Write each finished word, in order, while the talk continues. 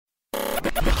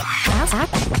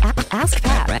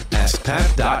AskPat.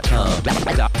 AskPat.com.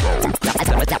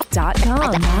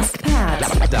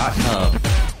 AskPat.com.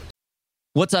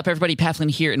 What's up, everybody? Pathlin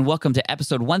here, and welcome to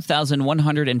episode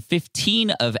 1115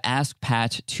 of Ask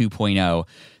Pat 2.0.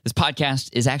 This podcast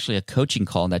is actually a coaching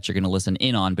call that you're going to listen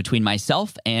in on between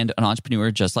myself and an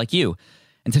entrepreneur just like you.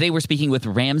 And today we're speaking with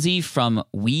Ramsey from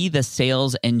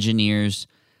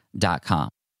WeTheSalesEngineers.com.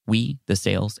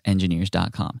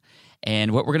 WeTheSalesEngineers.com.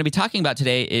 And what we're going to be talking about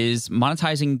today is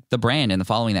monetizing the brand and the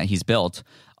following that he's built.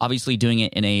 Obviously doing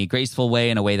it in a graceful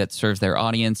way, in a way that serves their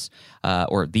audience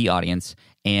or the audience,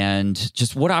 and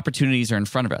just what opportunities are in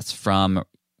front of us from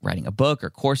writing a book or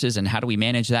courses, and how do we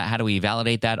manage that? How do we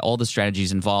validate that? All the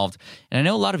strategies involved. And I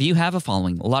know a lot of you have a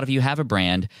following. A lot of you have a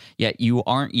brand, yet you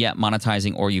aren't yet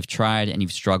monetizing, or you've tried and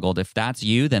you've struggled. If that's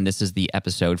you, then this is the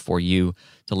episode for you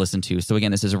to listen to. So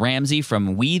again, this is Ramsey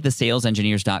from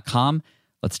WeTheSalesEngineers.com.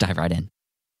 Let's dive right in.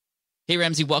 Hey,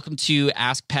 Ramsey, welcome to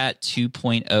Ask Pat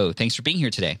 2.0. Thanks for being here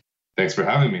today. Thanks for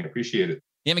having me. I appreciate it.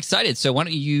 Yeah, I'm excited. So why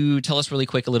don't you tell us really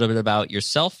quick a little bit about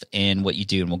yourself and what you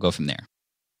do, and we'll go from there.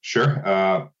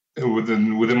 Sure.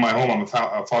 Within my home, I'm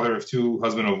a father of two,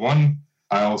 husband of one.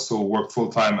 I also work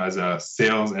full-time as a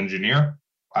sales engineer.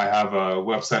 I have a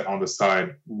website on the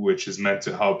side, which is meant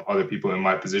to help other people in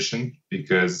my position,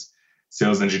 because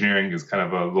sales engineering is kind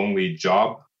of a lonely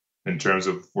job in terms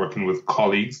of working with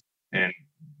colleagues, and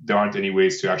there aren't any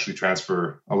ways to actually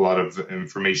transfer a lot of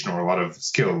information or a lot of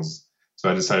skills.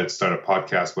 So I decided to start a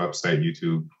podcast, website,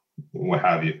 YouTube, what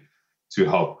have you, to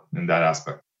help in that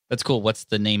aspect. That's cool. What's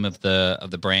the name of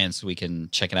the brand so we can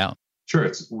check it out? Sure.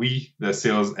 It's We The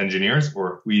Sales Engineers,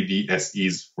 or We The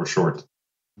SEs for short.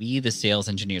 We The Sales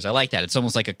Engineers. I like that. It's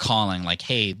almost like a calling, like,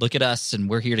 hey, look at us and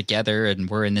we're here together and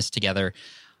we're in this together.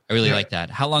 I really like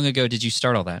that. How long ago did you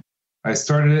start all that? I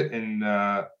started it in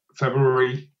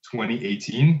February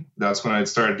 2018. That's when I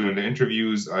started doing the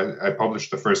interviews. I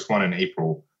published the first one in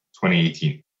April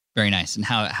 2018. Very nice. And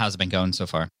how's it been going so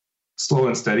far? Slow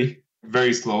and steady.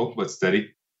 Very slow, but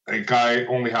steady. Like, I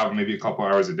only have maybe a couple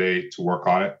hours a day to work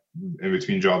on it in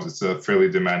between jobs. It's a fairly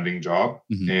demanding job,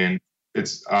 and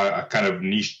it's a kind of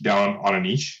niche down on a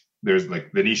niche. There's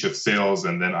like the niche of sales,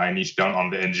 and then I niche down on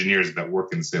the engineers that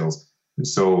work in sales.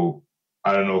 So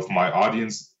I don't know if my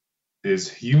audience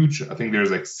is huge. I think there's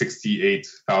like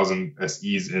 68,000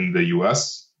 SEs in the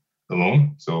US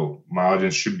alone. So my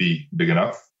audience should be big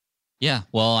enough. Yeah,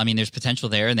 well, I mean, there's potential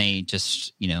there, and they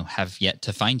just, have yet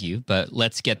to find you, but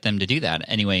let's get them to do that.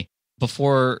 Anyway,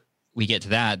 before we get to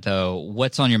that, though,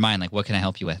 what's on your mind? Like, what can I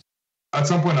help you with? At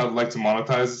some point, I'd like to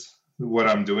monetize what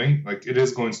I'm doing. Like, it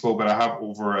is going slow, but I have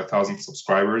over 1,000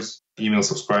 subscribers, email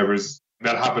subscribers.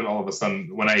 That happened all of a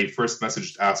sudden. When I first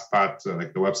messaged AskPat,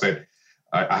 like the website,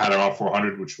 I had around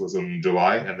 400, which was in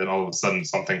July, and then all of a sudden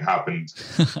something happened.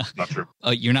 Not sure.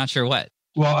 Oh, you're not sure what?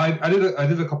 Well, I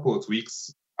did a couple of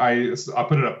tweaks. I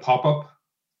put in a pop-up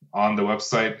on the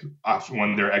website after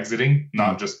when they're exiting,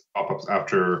 not just pop-ups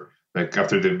after they've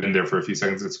been there for a few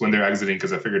seconds. It's when they're exiting,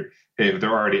 because I figured, hey, if they're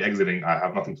already exiting, I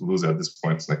have nothing to lose at this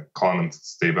point. It's like calling them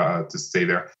to stay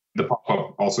there. The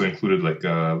pop-up also included like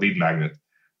a lead magnet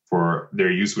for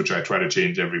their use, which I try to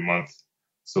change every month.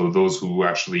 So those who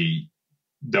actually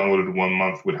downloaded 1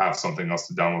 month would have something else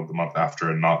to download the month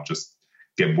after, and not just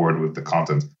get bored with the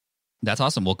content. That's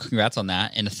awesome. Well, congrats on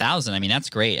that. And 1,000, I mean,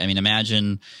 that's great. I mean,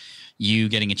 imagine you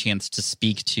getting a chance to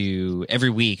speak to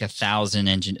every week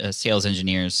 1,000 sales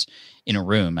engineers in a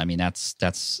room. I mean, that's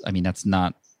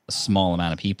not a small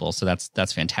amount of people. So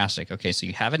that's fantastic. Okay, so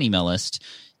you have an email list,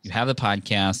 you have the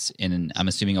podcast, and I'm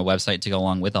assuming a website to go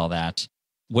along with all that.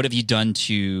 What have you done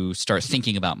to start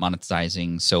thinking about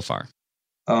monetizing so far?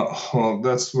 Well,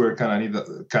 that's where I kind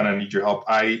of need your help.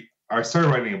 I started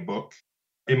writing a book.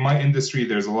 In my industry,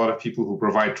 there's a lot of people who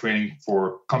provide training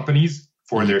for companies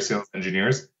for their sales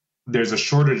engineers. There's a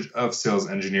shortage of sales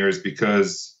engineers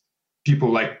because people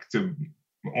like to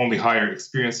only hire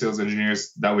experienced sales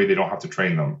engineers. That way they don't have to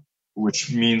train them,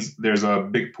 which means there's a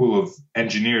big pool of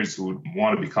engineers who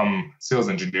want to become sales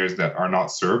engineers that are not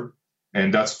served.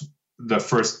 And that's the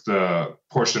first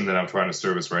portion that I'm trying to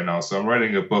service right now. So I'm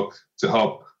writing a book to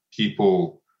help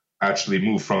people actually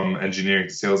move from engineering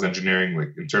to sales engineering,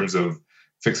 like in terms of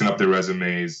fixing up their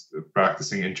resumes,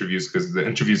 practicing interviews, because the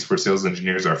interviews for sales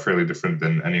engineers are fairly different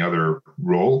than any other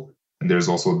role. And there's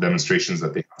also demonstrations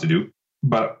that they have to do.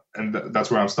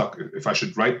 That's where I'm stuck. If I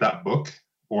should write that book,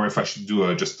 or if I should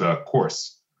do just a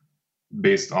course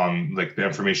based on like the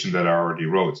information that I already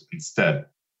wrote instead.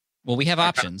 Well, we have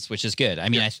options, which is good. I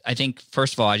mean, I think,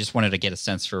 first of all, I just wanted to get a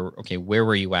sense for, okay, where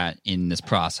were you at in this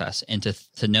process? And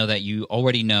to know that you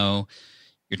already know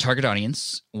your target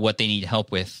audience, what they need help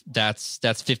with, that's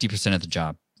 50% of the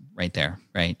job, right there,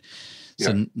 right? Yeah.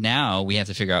 So now we have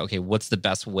to figure out, okay, what's the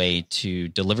best way to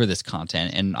deliver this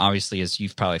content? And obviously, as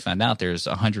you've probably found out, there's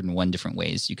 101 different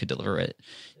ways you could deliver it.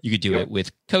 You could do it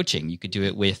with coaching. You could do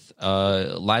it with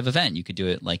a live event. You could do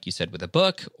it, like you said, with a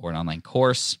book or an online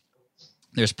course.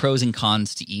 There's pros and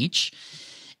cons to each,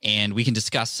 and we can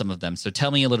discuss some of them. So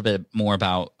tell me a little bit more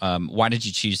about why did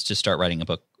you choose to start writing a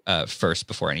book first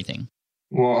before anything?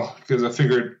 Well, because I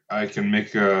figured I can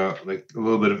make a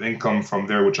little bit of income from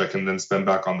there, which I can then spend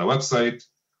back on the website,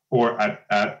 or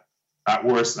at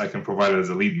worst, I can provide it as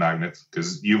a lead magnet.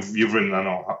 Because you've written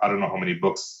I don't know how many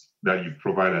books that you've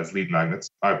provided as lead magnets.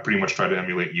 I pretty much try to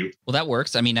emulate you. Well, that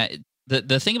works. I mean,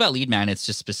 the thing about lead magnets,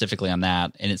 just specifically on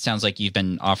that, and it sounds like you've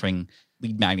been offering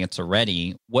lead magnets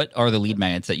already. What are the lead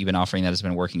magnets that you've been offering that has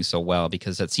been working so well?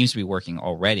 Because that seems to be working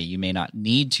already. You may not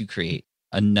need to create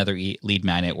another lead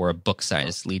magnet or a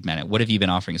book-sized lead magnet. What have you been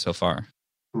offering so far?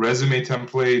 Resume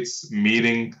templates,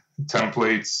 meeting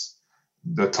templates,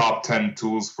 the top 10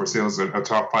 tools for sales,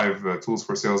 top 5 tools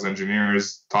for sales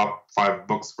engineers, top 5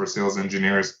 books for sales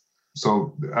engineers.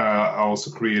 So I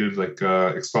also created like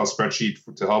a Excel spreadsheet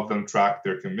to help them track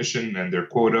their commission and their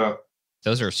quota.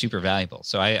 Those are super valuable.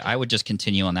 So I would just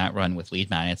continue on that run with lead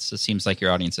magnets. It seems like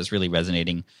your audience is really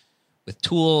resonating with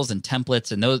tools and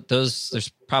templates, and those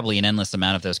there's probably an endless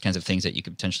amount of those kinds of things that you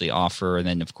could potentially offer. And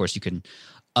then, of course, you can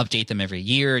update them every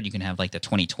year. You can have like the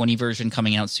 2020 version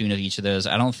coming out soon of each of those.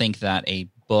 I don't think that a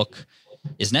book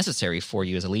is necessary for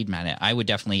you as a lead magnet. I would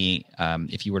definitely,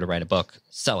 if you were to write a book,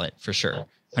 sell it for sure,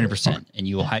 100%, and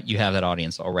you have that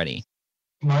audience already.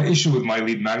 My issue with my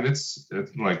lead magnets,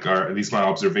 at least my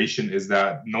observation, is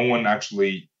that no one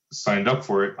actually signed up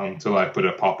for it until I put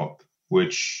a pop-up,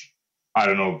 which I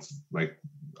don't know if,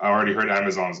 I already heard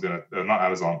Amazon's going to, not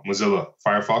Amazon, Mozilla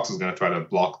Firefox is going to try to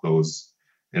block those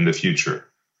in the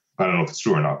future. I don't know if it's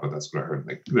true or not, but that's what I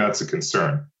heard. That's a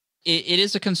concern. It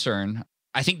is a concern.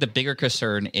 I think the bigger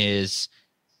concern is,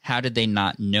 how did they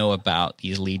not know about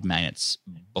these lead magnets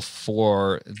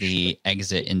before the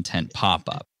exit intent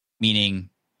pop-up? Meaning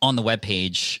on the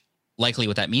webpage, likely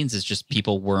what that means is just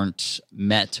people weren't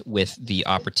met with the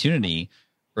opportunity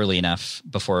early enough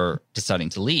before deciding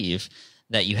to leave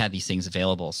that you had these things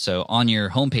available. So on your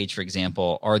homepage, for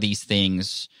example, are these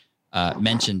things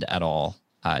mentioned at all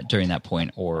during that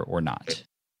point or not?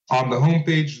 On the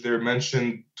homepage, they're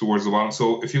mentioned towards the bottom.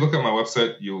 So if you look at my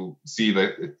website, you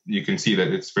can see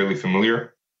that it's fairly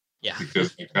familiar. Yeah.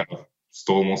 Because I kind of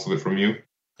stole most of it from you.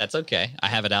 That's okay. I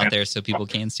have it out there so people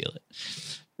can steal it.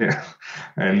 Yeah.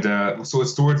 And so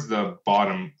it's towards the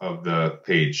bottom of the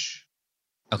page.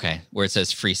 Okay. Where it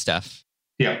says free stuff.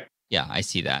 Yeah. Yeah, I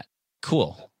see that.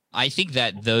 Cool. I think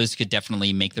that those could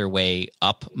definitely make their way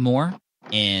up more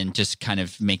and just kind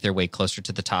of make their way closer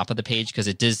to the top of the page, because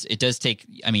it does take,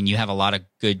 I mean, you have a lot of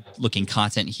good looking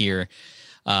content here.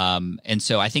 And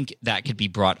so I think that could be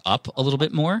brought up a little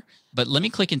bit more. But let me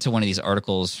click into one of these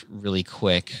articles really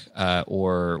quick,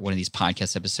 or one of these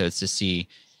podcast episodes to see,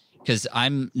 because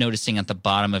I'm noticing at the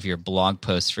bottom of your blog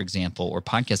posts, for example, or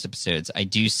podcast episodes, I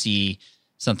do see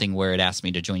something where it asks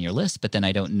me to join your list, but then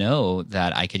I don't know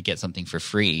that I could get something for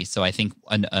free. So I think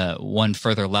one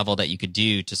further level that you could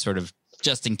do to sort of,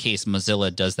 just in case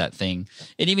Mozilla does that thing,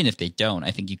 and even if they don't,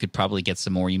 I think you could probably get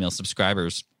some more email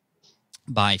subscribers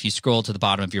by, if you scroll to the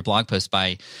bottom of your blog post,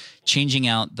 by changing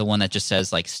out the one that just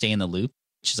says stay in the loop,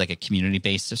 which is like a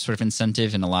community-based sort of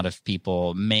incentive. And a lot of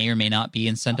people may or may not be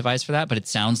incentivized for that, but it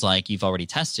sounds like you've already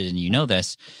tested and you know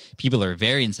this. People are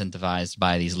very incentivized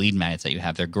by these lead magnets that you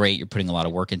have. They're great. You're putting a lot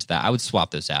of work into that. I would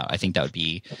swap those out. I think that would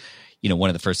be,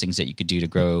 one of the first things that you could do to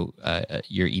grow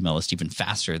your email list even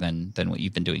faster than what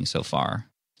you've been doing so far.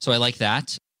 So I like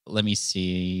that. Let me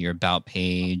see your about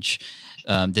page.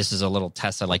 This is a little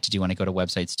test I like to do when I go to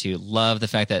websites too. Love the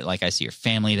fact that I see your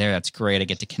family there. That's great. I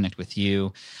get to connect with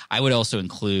you. I would also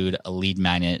include a lead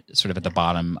magnet sort of at the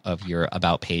bottom of your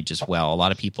about page as well. A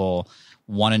lot of people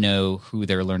want to know who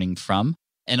they're learning from,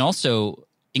 and also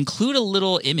include a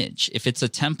little image. If it's a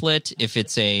template, if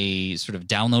it's a sort of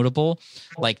downloadable,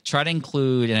 try to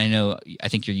include, and I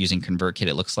think you're using ConvertKit.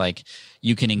 It looks like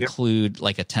you can include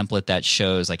a template that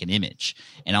shows an image.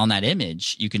 And on that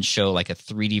image, you can show a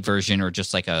 3D version or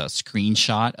just a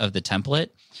screenshot of the template.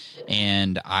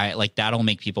 And that'll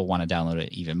make people want to download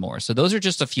it even more. So those are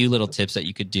just a few little tips that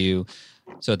you could do.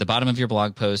 So at the bottom of your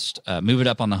blog post, move it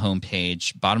up on the home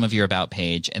page, bottom of your about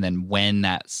page. And then when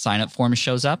that sign up form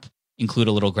shows up, include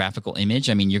a little graphical image.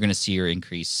 I mean, you're going to see your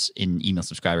increase in email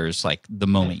subscribers the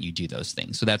moment you do those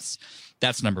things. So that's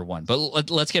number one. But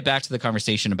let's get back to the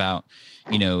conversation about,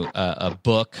 a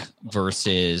book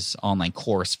versus online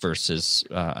course versus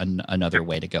another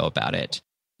way to go about it.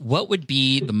 What would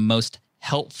be the most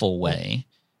helpful way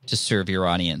to serve your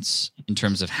audience in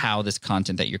terms of how this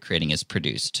content that you're creating is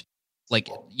produced? Like,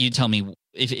 you tell me,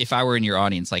 if I were in your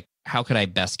audience, like, how could I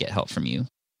best get help from you?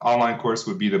 Online course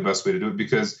would be the best way to do it,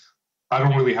 because I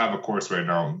don't really have a course right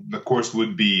now. The course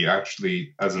would be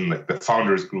actually, as in like the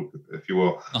founders group, if you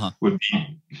will, would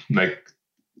be like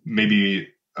maybe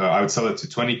I would sell it to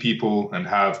 20 people and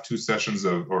have 2 sessions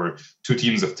or 2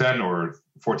 teams of 10 or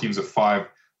 4 teams of 5,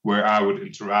 where I would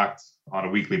interact on a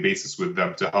weekly basis with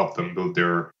them to help them build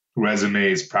their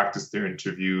resumes, practice their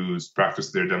interviews,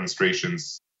 practice their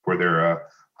demonstrations for their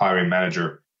hiring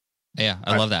manager. Yeah,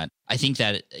 I love that. I think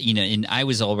that, and I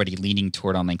was already leaning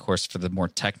toward online course for the more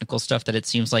technical stuff that it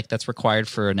seems like that's required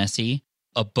for an SE.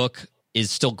 A book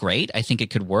is still great. I think it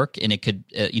could work, and it could,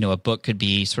 a book could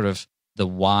be sort of the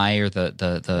why or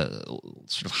the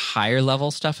sort of higher level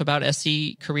stuff about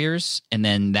SE careers. And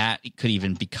then that could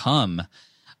even become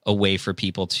a way for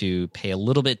people to pay a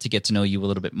little bit to get to know you a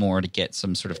little bit more, to get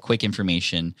some sort of quick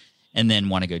information, and then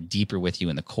want to go deeper with you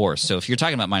in the course. So if you're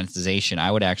talking about monetization, I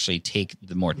would actually take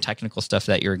the more technical stuff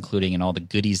that you're including and all the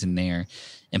goodies in there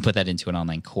and put that into an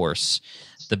online course.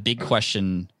 The big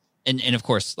question, and of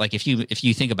course, like if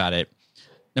you think about it,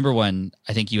 number one,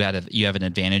 I think you have an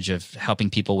advantage of helping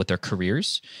people with their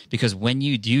careers, because when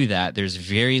you do that, there's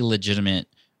very legitimate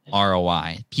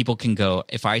ROI. People can go,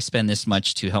 if I spend this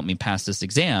much to help me pass this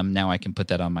exam, now I can put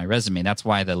that on my resume. That's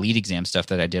why the lead exam stuff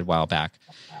that I did a while back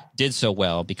did so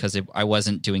well, because I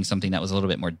wasn't doing something that was a little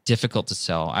bit more difficult to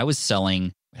sell. I was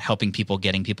selling, helping people,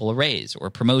 getting people a raise or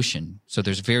promotion. So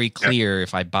there's very clear,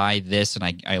 if I buy this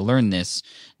and I learn this,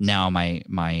 now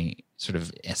my sort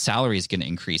of salary is going to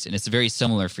increase. And it's very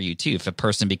similar for you too. If a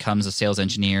person becomes a sales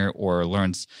engineer or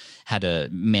learns how to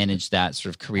manage that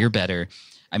sort of career better,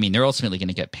 I mean, they're ultimately going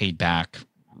to get paid back,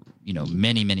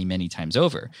 many, many, many times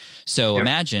over. So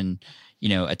imagine,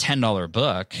 a $10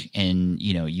 book, and,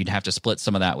 you'd have to split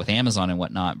some of that with Amazon and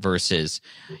whatnot versus,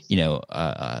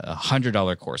 a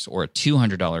 $100 course or a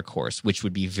 $200 course, which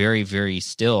would be very, very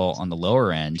still on the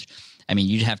lower end. I mean,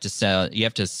 you have to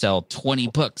sell 20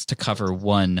 books to cover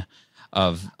one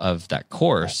of that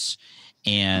course.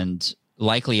 And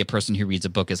likely a person who reads a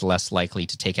book is less likely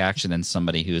to take action than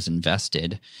somebody who has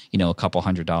invested, a couple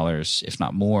 $100s, if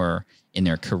not more, in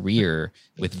their career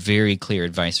with very clear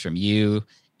advice from you.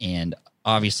 And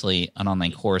obviously an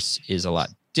online course is a lot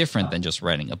different than just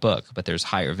writing a book, but there's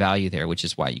higher value there, which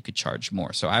is why you could charge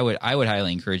more. So I would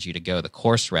highly encourage you to go the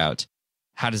course route.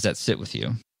 How does that sit with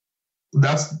you?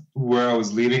 That's where I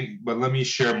was leading, but let me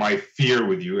share my fear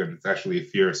with you. And it's actually a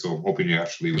fear, so I'm hoping you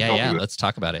actually would help me with it. Let's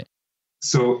talk about it.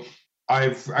 So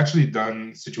I've actually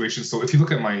done situations. So if you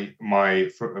look at my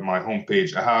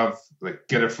homepage, I have like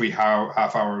get a free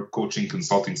half-hour coaching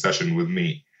consulting session with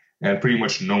me, and pretty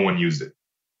much no one used it.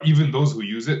 Even those who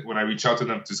use it, when I reach out to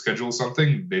them to schedule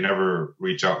something, they never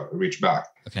reach back.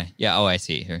 Okay. Yeah. Oh, I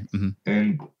see here. Mm-hmm.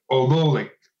 And although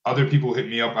like other people hit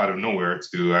me up out of nowhere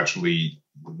to actually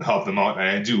help them out, and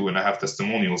I do, and I have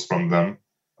testimonials from them,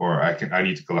 or I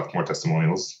need to collect more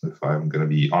testimonials if I'm going to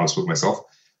be honest with myself.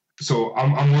 So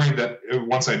I'm worried that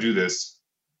once I do this,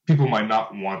 people might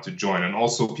not want to join. And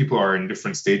also people are in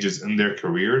different stages in their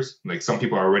careers. Like some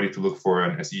people are ready to look for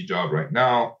an SE job right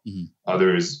now. Mm-hmm.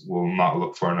 Others will not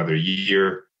look for another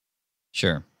year.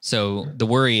 Sure. So the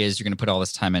worry is you're going to put all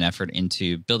this time and effort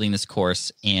into building this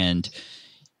course, and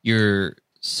you're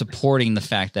supporting the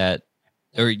fact that,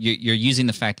 or you're using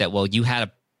the fact that, well, you had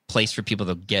a place for people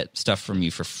to get stuff from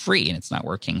you for free and it's not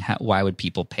working. Why would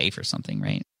people pay for something,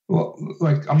 right? Well,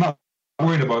 like I'm not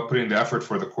worried about putting the effort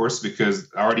for the course because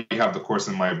I already have the course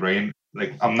in my brain.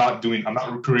 Like I'm not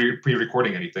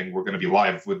pre-recording anything. We're going to be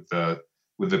live with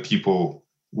the people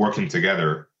working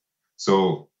together.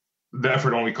 So the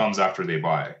effort only comes after they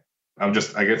buy. I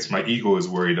guess my ego is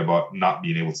worried about not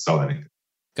being able to sell anything.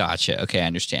 Gotcha. Okay, I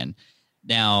understand.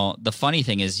 Now, the funny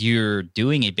thing is you're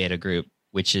doing a beta group,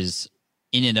 which is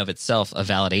in and of itself a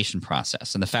validation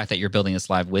process. And the fact that you're building this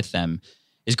live with them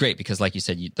is great because, like you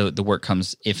said, the work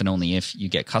comes if and only if you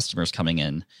get customers coming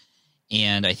in.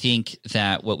 And I think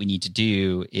that what we need to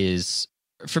do is,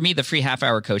 for me, the free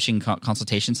half-hour coaching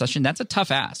consultation session, that's a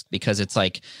tough ask because it's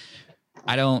like,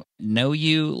 I don't know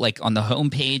you. Like on the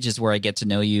homepage is where I get to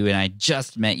know you, and I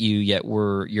just met you, yet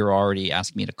you're already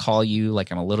asking me to call you.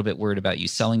 Like I'm a little bit worried about you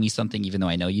selling me something, even though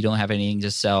I know you don't have anything to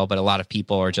sell. But a lot of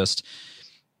people are just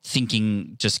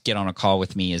thinking, just get on a call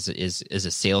with me is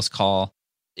a sales call.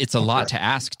 It's a lot to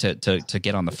ask to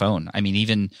get on the phone. I mean,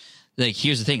 even like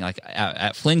here's the thing: like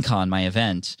at FlynnCon, my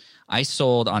event, I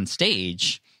sold on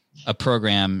stage a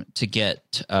program to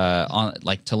get to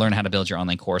learn how to build your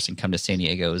online course and come to San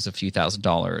Diego is a few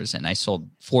 $1,000s, and I sold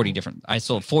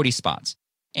 40 spots.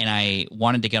 And I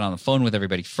wanted to get on the phone with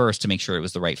everybody first to make sure it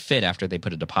was the right fit after they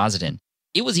put a deposit in.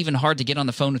 It was even hard to get on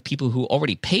the phone with people who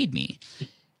already paid me.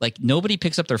 Like, nobody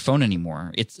picks up their phone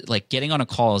anymore. It's like getting on a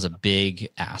call is a big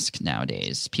ask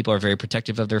nowadays. People are very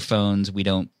protective of their phones. We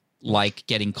don't like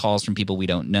getting calls from people we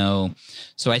don't know.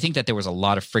 So I think that there was a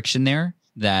lot of friction there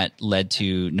that led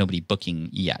to nobody booking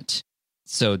yet.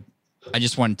 So I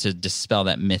just wanted to dispel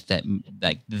that myth that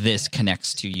like this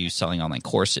connects to you selling online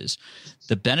courses.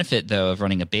 The benefit, though, of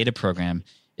running a beta program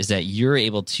is that you're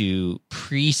able to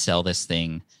pre-sell this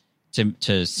thing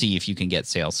to see if you can get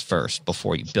sales first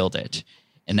before you build it.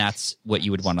 And that's what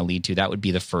you would want to lead to. That would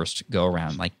be the first go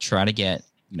around. Like, try to get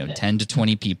 10 to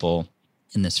 20 people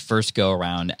in this first go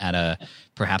around at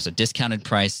perhaps a discounted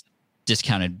price,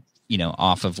 discounted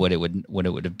off of what it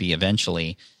would be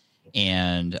eventually.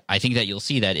 And I think that you'll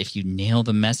see that if you nail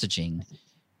the messaging,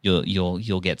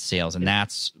 you'll get sales. And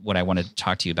that's what I wanted to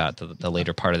talk to you about. The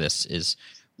later part of this is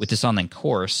with this online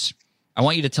course. I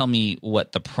want you to tell me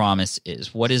what the promise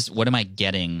is. What am I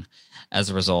getting as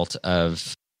a result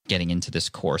of getting into this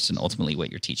course and ultimately what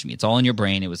you're teaching me? It's all in your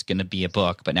brain. It was going to be a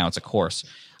book, but now it's a course.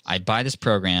 I buy this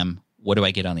program. What do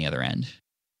I get on the other end?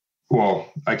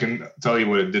 Well, I can tell you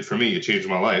what it did for me. It changed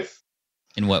my life.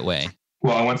 In what way?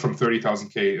 Well, I went from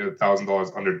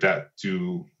 $30,000 under debt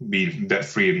to being debt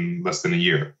free in less than a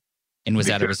year. And was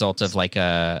that a result of like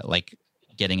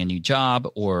getting a new job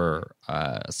or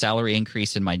a salary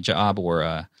increase in my job or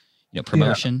a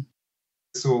promotion?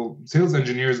 Yeah. So sales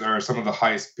engineers are some of the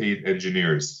highest paid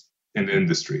engineers in the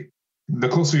industry. The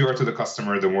closer you are to the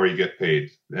customer, the more you get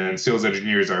paid. And sales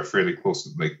engineers are fairly close.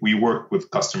 Like, we work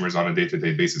with customers on a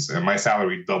day-to-day basis, and my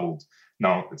salary doubled.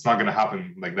 Now, it's not going to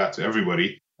happen like that to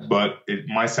everybody, but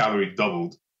my salary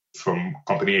doubled from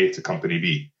company A to company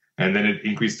B. And then it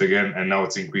increased again, and now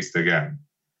it's increased again.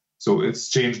 So it's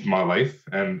changed my life,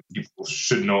 and people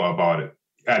should know about it.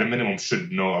 At a minimum,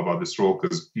 should know about this role,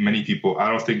 because many people,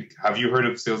 have you heard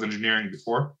of sales engineering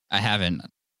before? I haven't.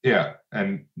 Yeah,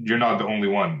 and you're not the only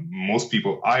one. Most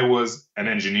people, I was an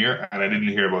engineer, and I didn't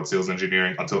hear about sales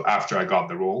engineering until after I got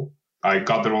the role. I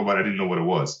got the role, but I didn't know what it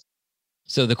was.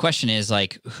 So the question is,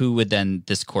 like, who would then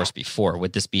this course be for?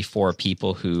 Would this be for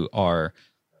people who are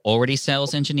already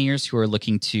sales engineers who are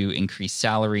looking to increase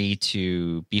salary,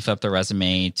 to beef up their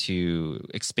resume, to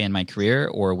expand my career?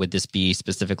 Or would this be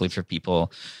specifically for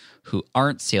people who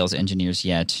aren't sales engineers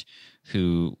yet,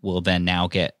 who will then now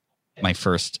get my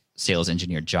first sales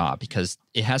engineer job? Because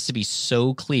it has to be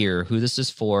so clear who this is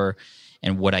for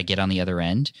and what I get on the other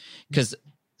end. Because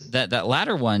that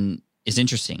latter one is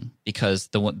interesting, because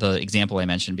the example I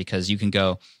mentioned, because you can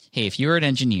go, hey, if you're an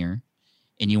engineer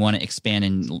and you want to expand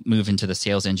and move into the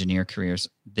sales engineer careers,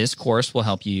 this course will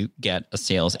help you get a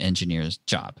sales engineer's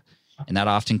job. And that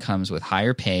often comes with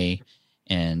higher pay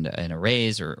and a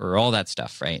raise or all that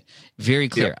stuff, right? Very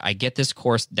clear. Yeah. I get this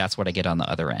course. That's what I get on the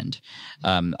other end.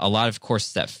 A lot of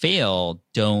courses that fail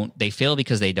fail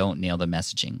because they don't nail the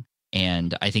messaging.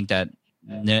 And I think that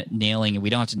nailing,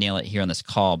 we don't have to nail it here on this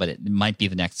call, but it might be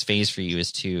the next phase for you,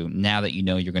 is to, now that you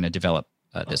know you're going to develop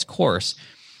this course,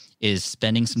 is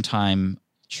spending some time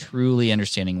truly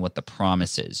understanding what the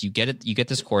promise is. You get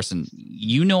this course and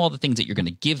you know all the things that you're going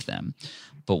to give them,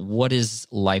 but what is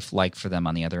life like for them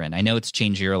on the other end? I know it's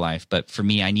changed your life, but for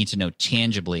me, I need to know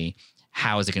tangibly,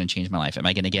 how is it going to change my life? Am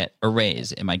I going to get a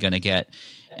raise? Am I going to get,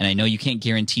 and I know you can't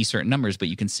guarantee certain numbers, but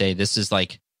you can say, this is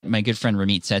like my good friend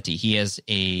Ramit Sethi. He has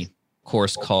a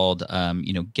course called,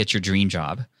 Get Your Dream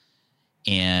Job.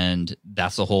 And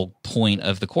that's the whole point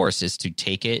of the course, is to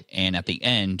take it. And at the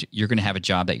end, you're going to have a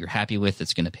job that you're happy with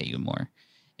that's going to pay you more.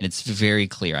 And it's very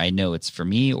clear. I know it's for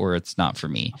me or it's not for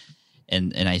me.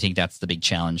 And I think that's the big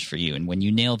challenge for you. And when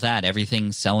you nail that,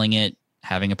 everything, selling it,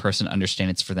 having a person understand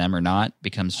it's for them or not,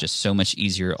 becomes just so much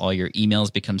easier. All your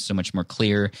emails become so much more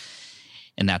clear.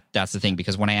 And that's the thing.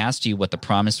 Because when I asked you what the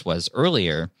promise was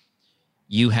earlier,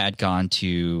 you had gone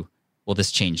to, well,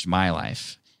 this changed my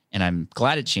life. And I'm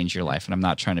glad it changed your life. And I'm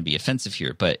not trying to be offensive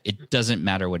here, but it doesn't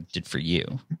matter what it did for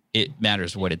you. It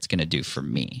matters what it's going to do for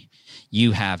me.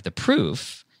 You have the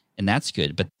proof, and that's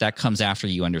good. But that comes after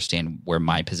you understand where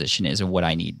my position is and what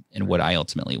I need and what I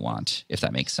ultimately want, if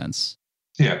that makes sense.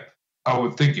 Yeah, I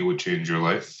would think it would change your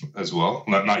life as well.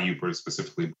 Not you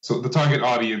specifically. So the target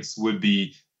audience would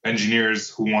be engineers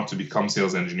who want to become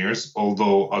sales engineers,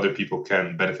 although other people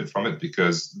can benefit from it,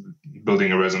 because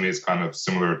building a resume is kind of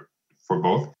similar for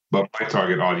both. But my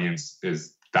target audience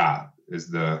is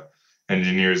the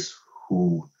engineers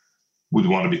who would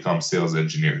want to become sales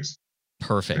engineers.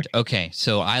 Perfect. Okay.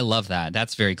 So I love that.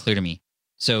 That's very clear to me.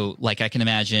 So like, I can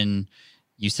imagine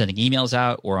you sending emails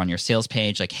out or on your sales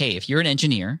page, like, hey, if you're an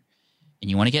engineer and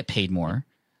you want to get paid more,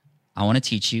 I want to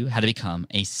teach you how to become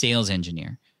a sales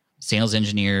engineer. Sales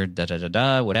engineer,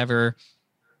 whatever.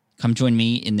 Come join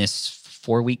me in this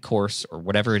 4-week course or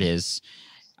whatever it is.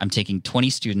 I'm taking 20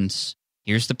 students.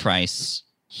 Here's the price.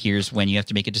 Here's when you have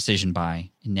to make a decision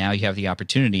by. And now you have the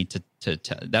opportunity to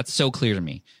that's so clear to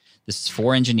me. This is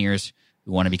for engineers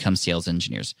who want to become sales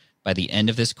engineers. By the end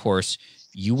of this course,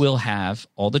 you will have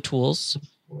all the tools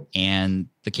and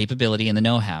the capability and the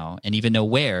know-how, and even know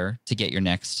where to get your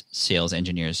next sales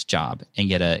engineer's job and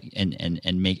get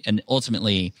and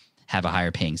ultimately have a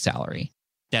higher paying salary.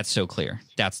 That's so clear.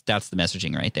 That's the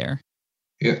messaging right there.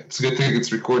 Yeah, it's a good thing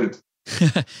it's recorded.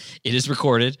 It is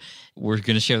recorded. We're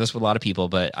going to share this with a lot of people,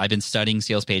 but I've been studying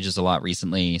sales pages a lot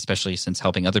recently, especially since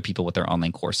helping other people with their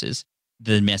online courses.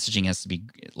 The messaging has to be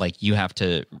like, you have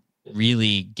to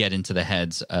really get into the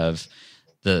heads of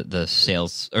the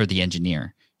sales or the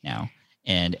engineer now.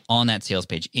 And on that sales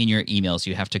page, in your emails,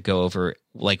 you have to go over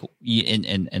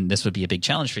and this would be a big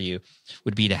challenge for you,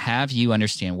 would be to have you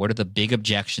understand what are the big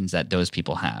objections that those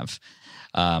people have.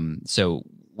 So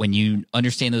when you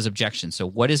understand those objections, so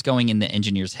what is going in the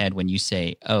engineer's head when you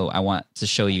say, oh, I want to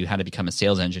show you how to become a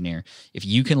sales engineer. If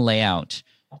you can lay out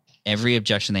every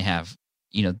objection they have,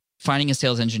 finding a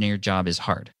sales engineer job is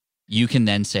hard. You can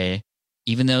then say,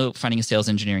 even though finding a sales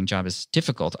engineering job is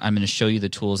difficult, I'm going to show you the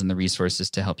tools and the resources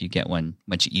to help you get one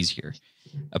much easier.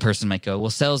 A person might go,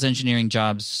 well, sales engineering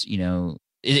jobs,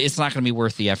 it's not going to be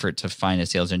worth the effort to find a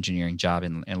sales engineering job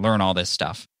and learn all this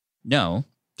stuff. No,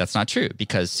 that's not true,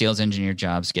 because sales engineer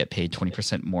jobs get paid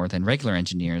 20% more than regular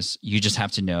engineers. You just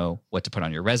have to know what to put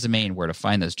on your resume and where to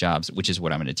find those jobs, which is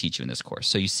what I'm going to teach you in this course.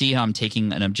 So you see how I'm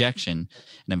taking an objection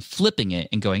and I'm flipping it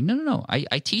and going, no,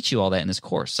 I teach you all that in this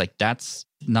course. Like, that's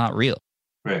not real.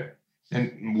 Right.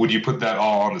 And would you put that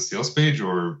all on the sales page,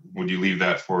 or would you leave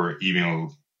that for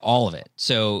email? All of it.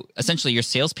 So essentially your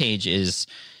sales page is,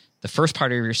 the first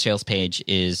part of your sales page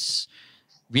is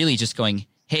really just going,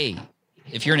 hey,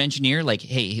 if you're an engineer, like,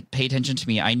 hey, pay attention to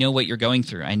me. I know what you're going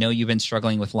through. I know you've been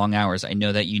struggling with long hours. I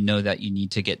know that you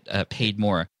need to get paid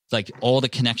more. Like, all the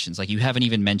connections, like, you haven't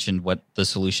even mentioned what the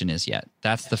solution is yet.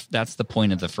 That's the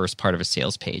point of the first part of a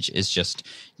sales page, is just,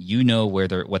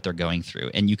 what they're going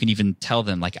through. And you can even tell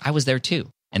them, like, I was there too.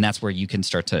 And that's where you can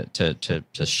start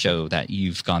to show that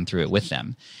you've gone through it with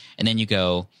them. And then you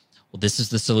go, well, this is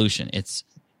the solution. It's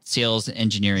sales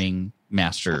engineering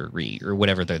mastery, or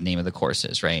whatever the name of the course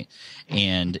is, right?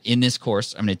 And in this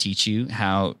course, I'm going to teach you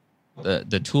how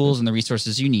the tools and the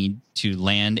resources you need to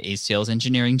land a sales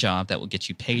engineering job that will get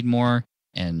you paid more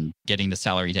and getting the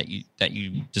salary that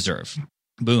you deserve.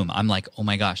 Boom. I'm like, oh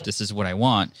my gosh, this is what I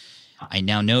want. I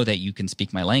now know that you can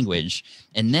speak my language.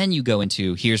 And then you go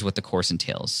into, here's what the course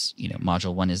entails.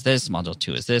 Module 1 is this, module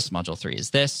 2 is this, module 3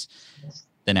 is this.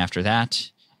 Then after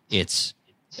that, it's,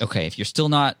 okay, if you're still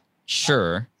not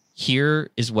sure, here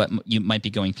is what you might be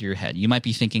going through your head. You might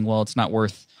be thinking, well, it's not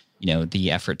worth the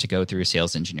effort to go through a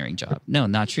sales engineering job. No,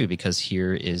 not true, because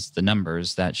here is the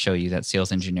numbers that show you that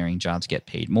sales engineering jobs get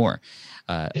paid more.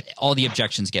 All the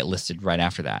objections get listed right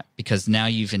after that, because now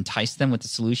you've enticed them with the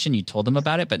solution. You told them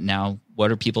about it, but now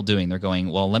what are people doing? They're going,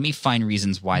 well, let me find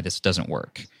reasons why this doesn't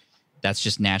work. That's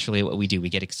just naturally what we do. We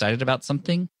get excited about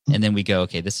something, and then we go,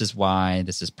 okay, this is why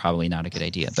this is probably not a good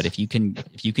idea. But if you can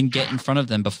get in front of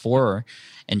them before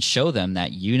and show them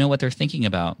that you know what they're thinking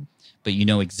about, but you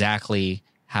know exactly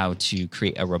how to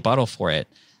create a rebuttal for it,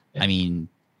 I mean,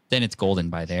 then it's golden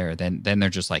by there. Then they're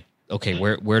just like, okay,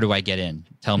 where do I get in?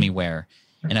 Tell me where.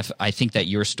 And if I think that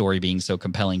your story being so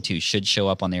compelling too should show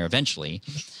up on there eventually,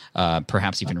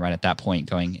 perhaps even right at that point,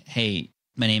 going, hey,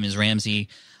 my name is Ramsey.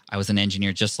 I was an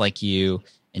engineer just like you.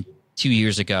 And 2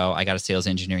 years ago, I got a sales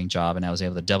engineering job and I was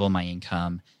able to double my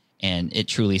income, and it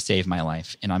truly saved my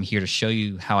life. And I'm here to show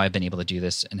you how I've been able to do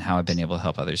this and how I've been able to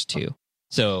help others too.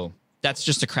 So that's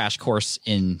just a crash course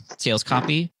in sales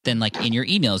copy. Then, like, in your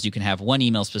emails, you can have one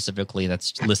email specifically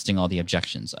that's listing all the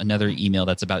objections, another email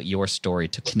that's about your story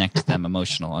to connect them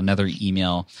emotional, another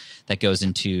email that goes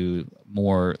into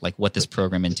more like what this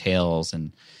program entails.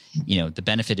 And, the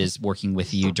benefit is working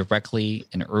with you directly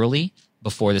and early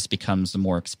before this becomes the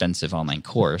more expensive online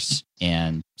course.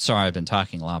 And sorry, I've been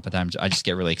talking a lot, but I just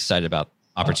get really excited about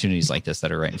opportunities like this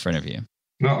that are right in front of you.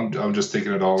 No, I'm just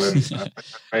taking it all in.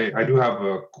 I do have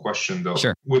a question though.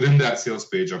 Sure. Within that sales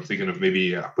page, I'm thinking of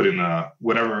maybe put in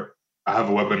whenever I have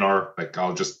a webinar, like,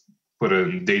 I'll just put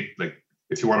a date, like,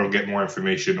 if you want to get more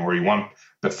information or you want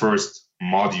the first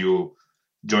module,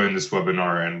 join this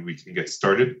webinar and we can get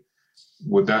started.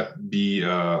 Would that be?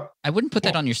 I wouldn't put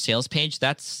that on your sales page.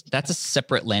 That's a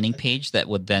separate landing page that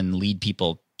would then lead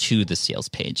people to the sales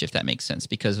page, if that makes sense.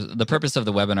 Because the purpose of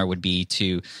the webinar would be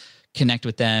to connect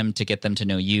with them, to get them to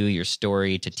know you, your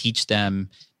story, to teach them.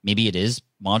 Maybe it is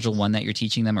module 1 that you're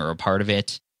teaching them or a part of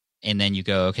it. And then you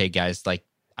go, okay, guys, like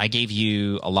I gave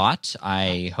you a lot.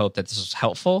 I hope that this was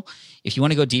helpful. If you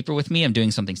want to go deeper with me, I'm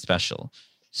doing something special.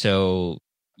 So,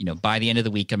 by the end of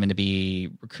the week, I'm going to be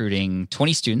recruiting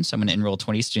 20 students. I'm going to enroll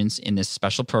 20 students in this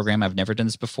special program. I've never done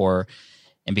this before.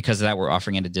 And because of that, we're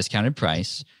offering at a discounted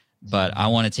price. But I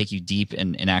want to take you deep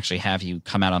and actually have you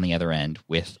come out on the other end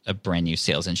with a brand new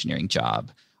sales engineering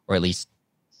job, or at least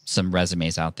some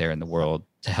resumes out there in the world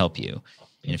to help you.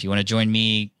 And if you want to join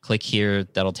me, click here.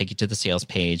 That'll take you to the sales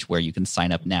page where you can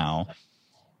sign up now.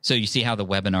 So you see how the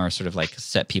webinar sort of like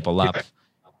set people up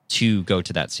to go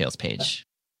to that sales page.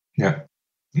 Yeah.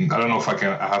 I don't know if I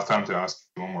have time to ask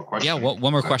one more question. Yeah,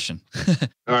 one more question. All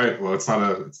right. Well, it's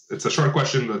a short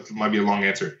question, but it might be a long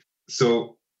answer.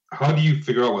 So how do you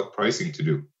figure out what pricing to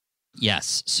do?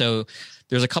 Yes. So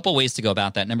there's a couple ways to go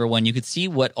about that. Number one, you could see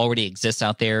what already exists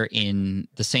out there in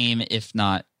the same, if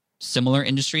not similar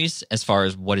industries, as far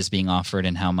as what is being offered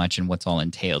and how much and what's all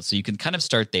entailed. So you can kind of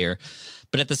start there.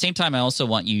 But at the same time, I also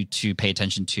want you to pay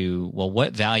attention to, well,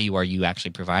 what value are you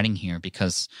actually providing here?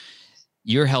 Because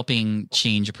you're helping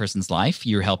change a person's life.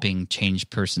 You're helping change a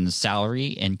person's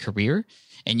salary and career.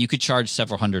 And you could charge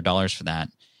several $100s for that.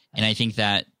 And I think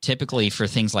that typically for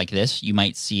things like this, you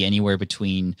might see anywhere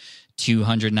between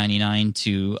 $299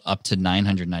 to up to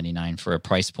 $999 for a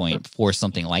price point for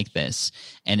something like this.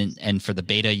 And for the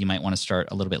beta, you might want to start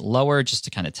a little bit lower just to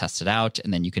kind of test it out.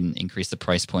 And then you can increase the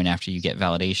price point after you get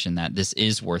validation that this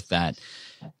is worth that.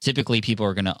 Typically, people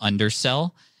are going to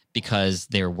undersell because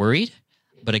they're worried.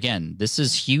 But again, this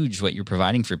is huge what you're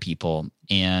providing for people.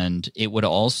 And it would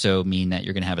also mean that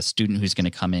you're going to have a student who's going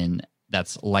to come in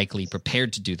that's likely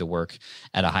prepared to do the work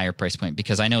at a higher price point.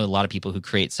 Because I know a lot of people who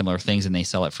create similar things and they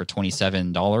sell it for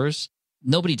 $27.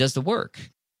 Nobody does the work.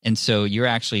 And so you're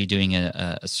actually doing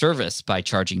a service by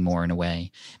charging more in a way,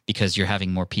 because you're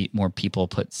having more people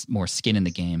put more skin in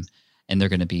the game, and they're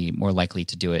going to be more likely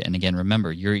to do it. And again,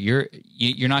 remember, you're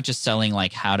not just selling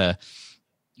like how to,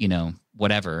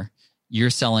 whatever. You're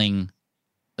selling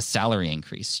a salary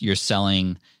increase. You're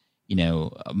selling,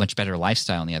 a much better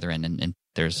lifestyle on the other end, and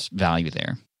there's value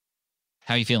there.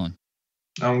 How are you feeling?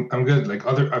 I'm good. Like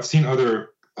I've seen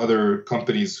other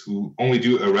companies who only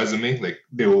do a resume. Like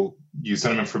you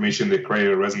send them information, they create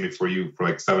a resume for you for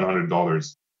like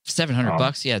 $700.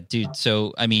 $700, yeah, dude.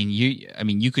 So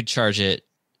you could charge it.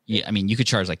 You could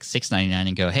charge like $699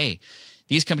 and go, hey,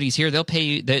 these companies here, they'll pay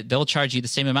you. They'll charge you the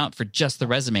same amount for just the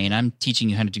resume, and I'm teaching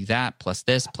you how to do that plus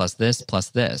this plus this plus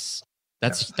this.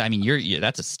 That's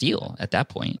that's a steal at that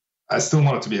point. I still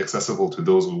want it to be accessible to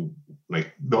those who,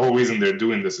 like, the whole reason they're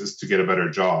doing this is to get a better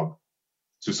job,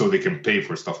 so they can pay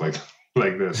for stuff like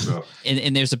this. So.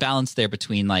 and there's a balance there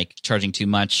between like charging too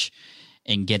much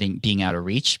and being out of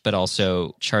reach, but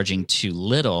also charging too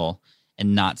little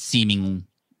and not seeming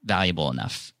valuable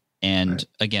enough. And right.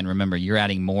 Again, remember, you're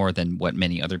adding more than what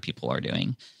many other people are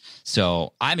doing.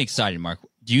 So I'm excited, Mark.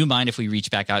 Do you mind if we reach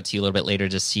back out to you a little bit later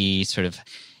to see sort of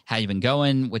how you've been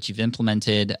going, what you've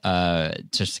implemented,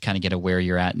 just to kind of get a where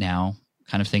you're at now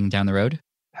kind of thing down the road?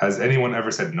 Has anyone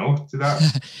ever said no to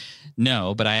that?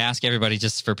 No, but I ask everybody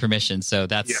just for permission. So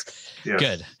that's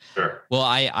good. Sure. Well,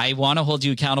 I want to hold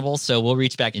you accountable. So we'll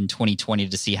reach back in 2020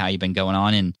 to see how you've been going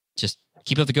on, and just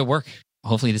keep up the good work.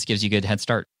 Hopefully this gives you a good head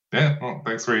start. Yeah. Well,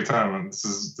 thanks for your time. This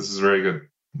is very good.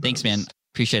 Thanks, man.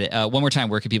 Appreciate it. One more time,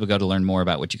 where can people go to learn more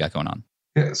about what you got going on?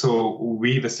 Yeah, so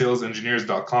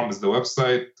WeTheSalesEngineers.com is the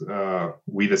website.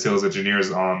 We the Sales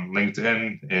Engineers on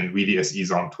LinkedIn, and We the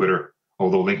SEs on Twitter,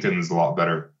 although LinkedIn is a lot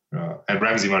better. And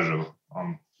Ramsey Majro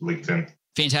on LinkedIn.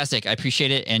 Fantastic. I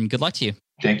appreciate it, and good luck to you.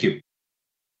 Thank you.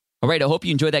 All right. I hope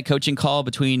you enjoyed that coaching call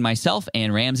between myself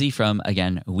and Ramsey from,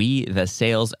 again,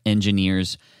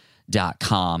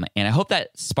 WeTheSalesEngineers.com. And I hope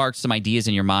that sparked some ideas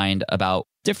in your mind about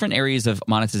different areas of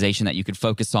monetization that you could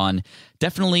focus on.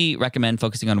 Definitely recommend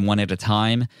focusing on one at a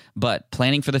time, but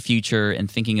planning for the future and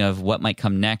thinking of what might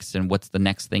come next and what's the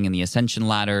next thing in the ascension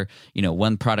ladder,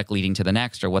 one product leading to the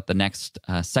next, or what the next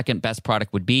second best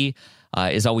product would be,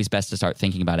 is always best to start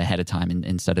thinking about ahead of time, and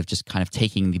instead of just kind of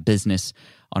taking the business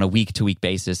on a week-to-week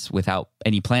basis without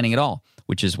any planning at all,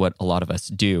 which is what a lot of us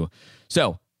do.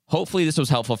 So hopefully this was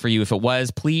helpful for you. If it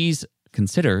was, please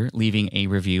consider leaving a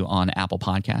review on Apple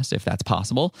Podcasts if that's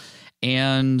possible.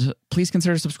 And please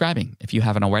consider subscribing if you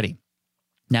haven't already.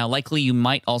 Now, likely you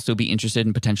might also be interested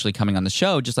in potentially coming on the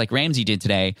show, just like Ramsey did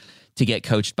today, to get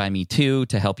coached by me too,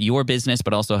 to help your business,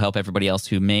 but also help everybody else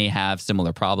who may have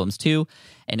similar problems too.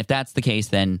 And if that's the case,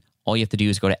 then all you have to do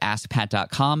is go to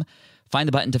askpat.com find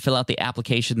the button to fill out the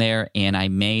application there, and I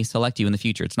may select you in the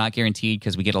future. It's not guaranteed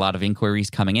because we get a lot of inquiries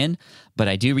coming in, but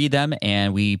I do read them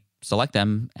and we select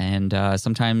them. And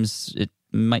sometimes it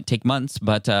might take months,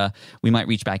 but we might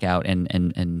reach back out, and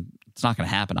it's not going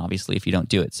to happen, obviously, if you don't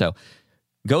do it. So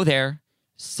go there,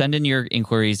 send in your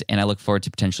inquiries, and I look forward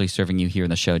to potentially serving you here in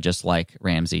the show, just like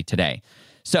Ramsey today.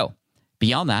 So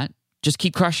beyond that, just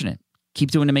keep crushing it.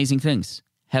 Keep doing amazing things.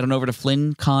 Head on over to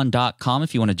flynnconn.com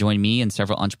if you want to join me and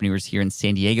several entrepreneurs here in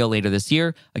San Diego later this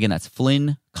year. Again, that's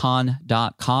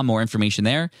flynnconn.com. More information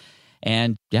there.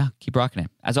 And yeah, keep rocking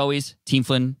it. As always, Team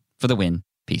Flynn for the win.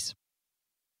 Peace.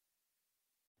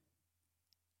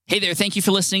 Hey there, thank you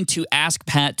for listening to Ask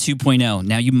Pat 2.0.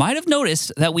 Now, you might have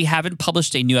noticed that we haven't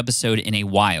published a new episode in a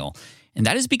while. And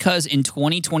that is because in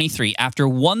 2023, after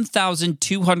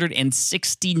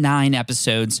 1,269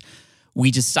 episodes,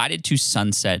 we decided to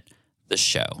sunset the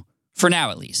show. For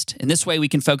now, at least. In this way, we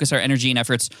can focus our energy and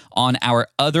efforts on our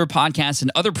other podcasts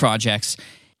and other projects.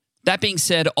 That being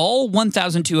said, all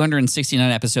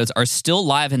 1,269 episodes are still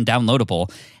live and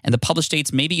downloadable, and the published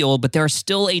dates may be old, but there are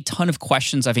still a ton of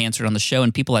questions I've answered on the show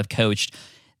and people I've coached.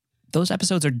 Those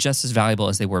episodes are just as valuable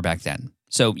as they were back then.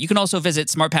 So you can also visit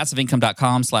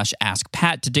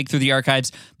smartpassiveincome.com/askpat to dig through the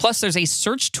archives. Plus, there's a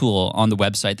search tool on the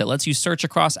website that lets you search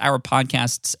across our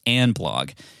podcasts and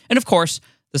blog. And of course,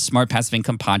 the Smart Passive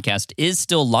Income podcast is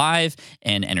still live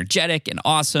and energetic and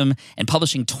awesome and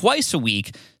publishing twice a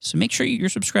week. So make sure you're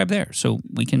subscribed there so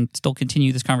we can still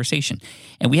continue this conversation.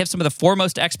 And we have some of the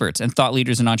foremost experts and thought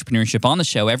leaders in entrepreneurship on the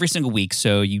show every single week,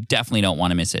 so you definitely don't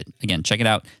want to miss it. Again, check it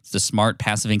out. It's the Smart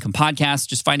Passive Income podcast.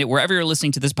 Just find it wherever you're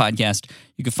listening to this podcast.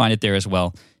 You can find it there as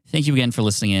well. Thank you again for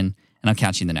listening in, and I'll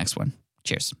catch you in the next one.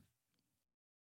 Cheers.